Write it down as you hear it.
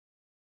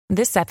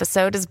This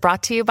episode is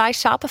brought to you by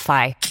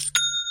Shopify.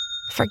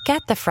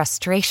 Forget the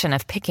frustration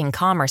of picking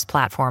commerce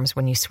platforms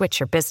when you switch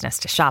your business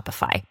to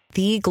Shopify,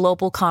 the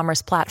global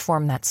commerce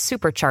platform that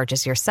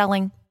supercharges your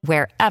selling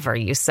wherever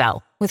you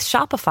sell. With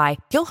Shopify,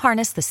 you'll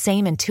harness the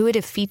same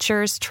intuitive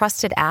features,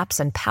 trusted apps,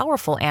 and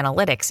powerful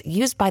analytics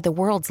used by the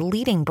world's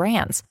leading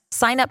brands.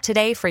 Sign up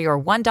today for your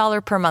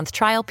 $1 per month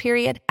trial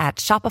period at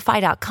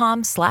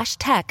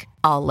shopify.com/tech,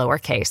 all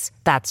lowercase.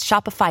 That's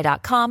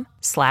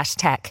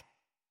shopify.com/tech.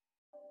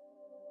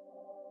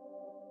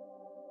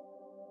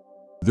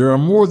 There are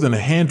more than a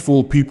handful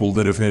of people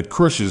that have had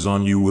crushes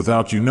on you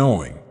without you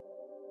knowing.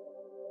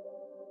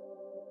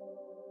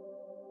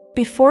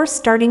 Before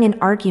starting an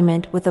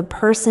argument with a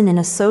person in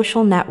a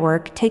social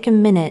network, take a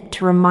minute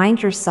to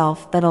remind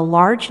yourself that a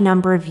large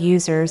number of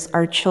users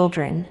are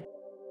children.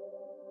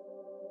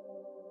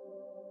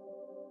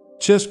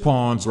 Chess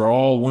pawns are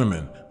all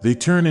women. They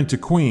turn into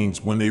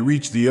queens when they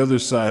reach the other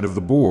side of the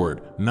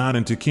board, not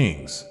into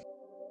kings.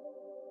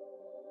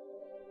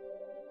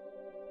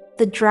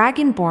 The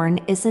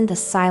Dragonborn isn't a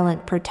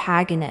silent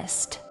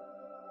protagonist.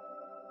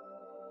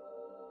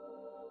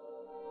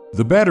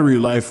 The battery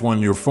life on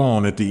your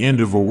phone at the end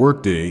of a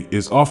workday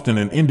is often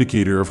an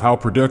indicator of how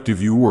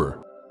productive you were.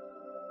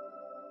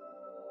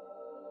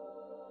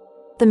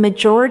 The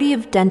majority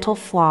of dental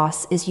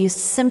floss is used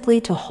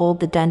simply to hold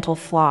the dental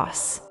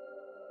floss.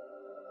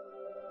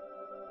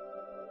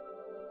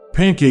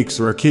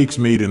 Pancakes are cakes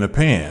made in a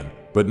pan,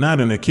 but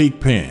not in a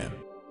cake pan.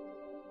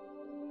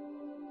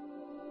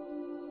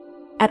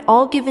 At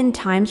all given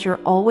times, you're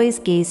always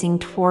gazing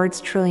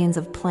towards trillions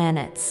of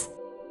planets.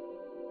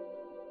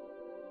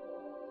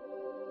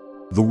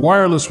 The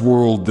wireless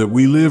world that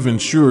we live in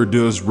sure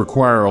does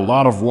require a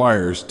lot of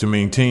wires to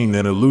maintain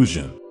that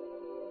illusion.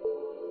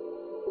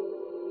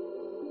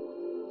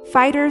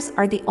 Fighters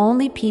are the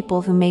only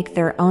people who make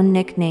their own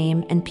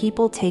nickname, and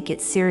people take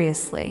it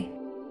seriously.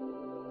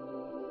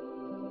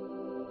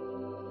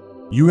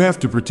 You have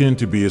to pretend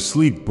to be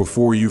asleep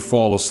before you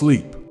fall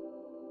asleep.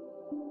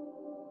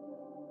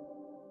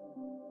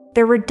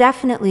 There were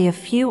definitely a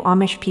few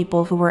Amish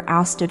people who were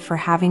ousted for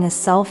having a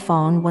cell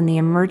phone when the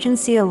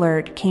emergency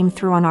alert came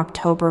through on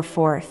October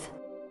 4th.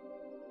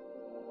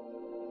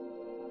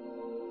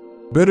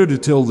 Better to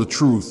tell the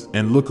truth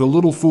and look a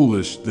little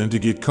foolish than to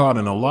get caught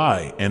in a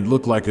lie and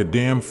look like a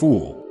damn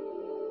fool.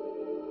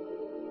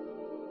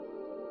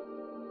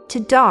 To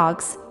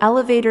dogs,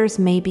 elevators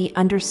may be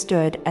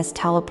understood as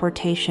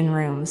teleportation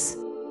rooms.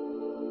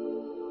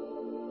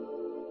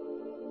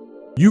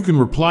 You can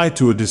reply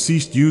to a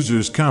deceased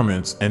user's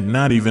comments and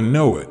not even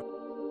know it.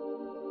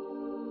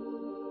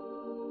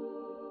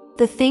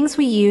 The things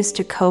we use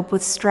to cope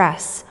with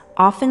stress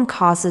often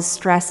causes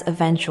stress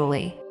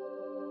eventually.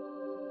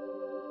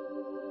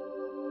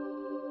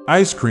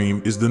 Ice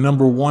cream is the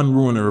 #1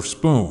 ruiner of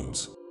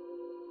spoons.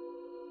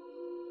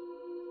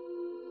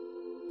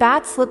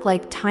 Bats look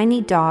like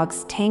tiny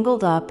dogs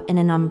tangled up in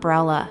an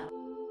umbrella.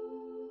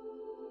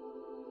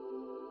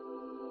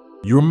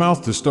 Your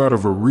mouth the start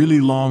of a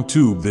really long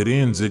tube that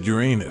ends at your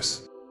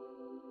anus.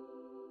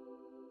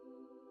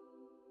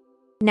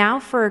 Now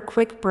for a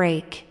quick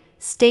break.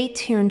 Stay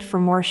tuned for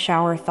more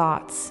shower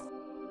thoughts.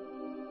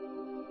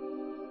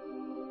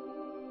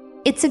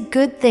 It's a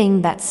good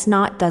thing that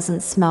snot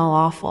doesn't smell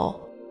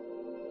awful.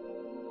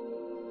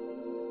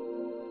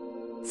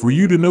 For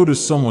you to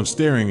notice someone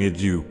staring at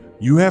you,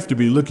 you have to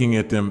be looking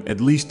at them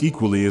at least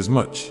equally as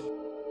much.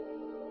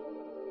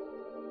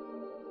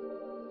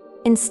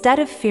 Instead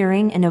of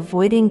fearing and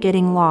avoiding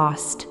getting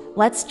lost,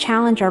 let's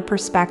challenge our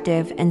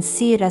perspective and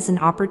see it as an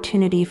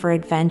opportunity for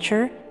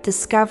adventure,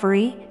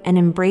 discovery, and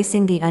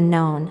embracing the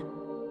unknown.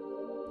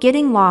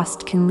 Getting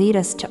lost can lead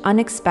us to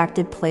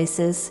unexpected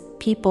places,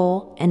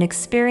 people, and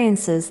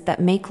experiences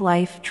that make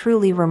life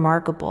truly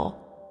remarkable.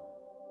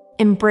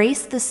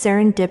 Embrace the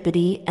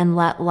serendipity and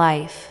let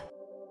life.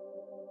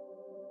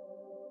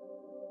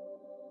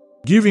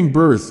 Giving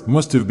birth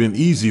must have been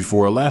easy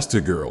for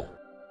Elastigirl.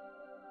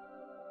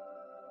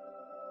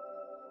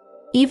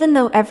 Even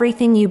though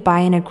everything you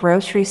buy in a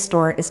grocery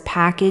store is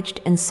packaged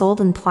and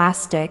sold in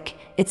plastic,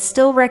 it's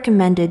still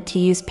recommended to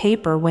use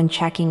paper when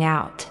checking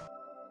out.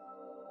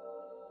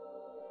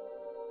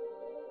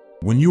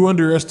 When you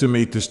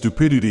underestimate the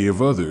stupidity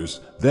of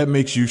others, that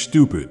makes you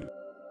stupid.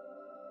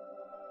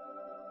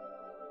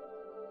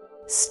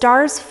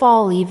 Stars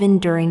fall even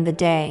during the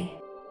day.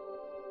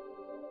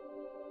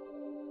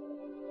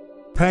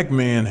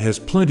 Pac-Man has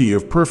plenty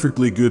of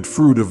perfectly good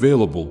fruit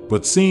available,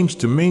 but seems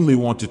to mainly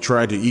want to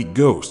try to eat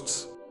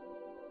ghosts.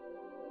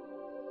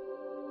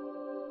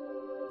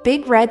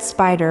 Big red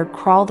spider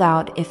crawled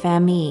out if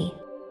me.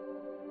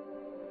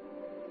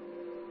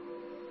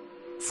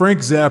 Frank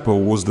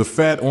Zappa was the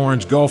fat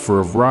orange golfer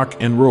of rock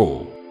and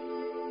roll.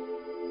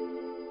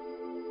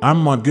 I'm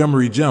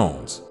Montgomery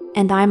Jones.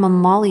 And I'm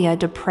Amalia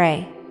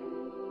Dupre.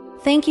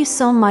 Thank you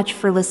so much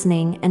for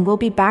listening, and we'll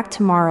be back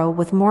tomorrow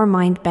with more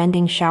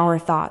mind-bending shower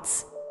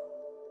thoughts.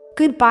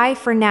 Goodbye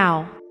for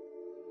now.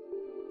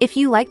 If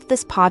you liked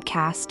this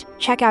podcast,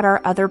 check out our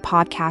other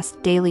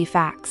podcast, Daily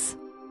Facts.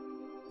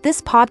 This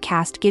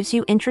podcast gives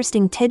you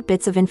interesting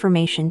tidbits of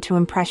information to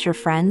impress your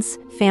friends,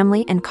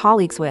 family, and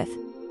colleagues with.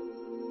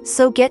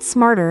 So get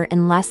smarter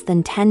in less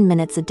than 10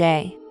 minutes a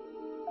day.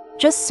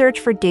 Just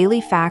search for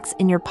Daily Facts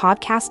in your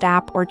podcast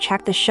app or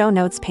check the show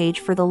notes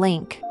page for the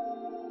link.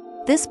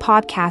 This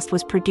podcast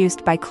was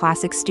produced by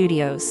Classic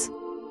Studios.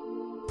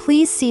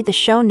 Please see the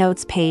show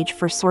notes page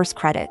for source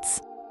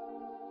credits.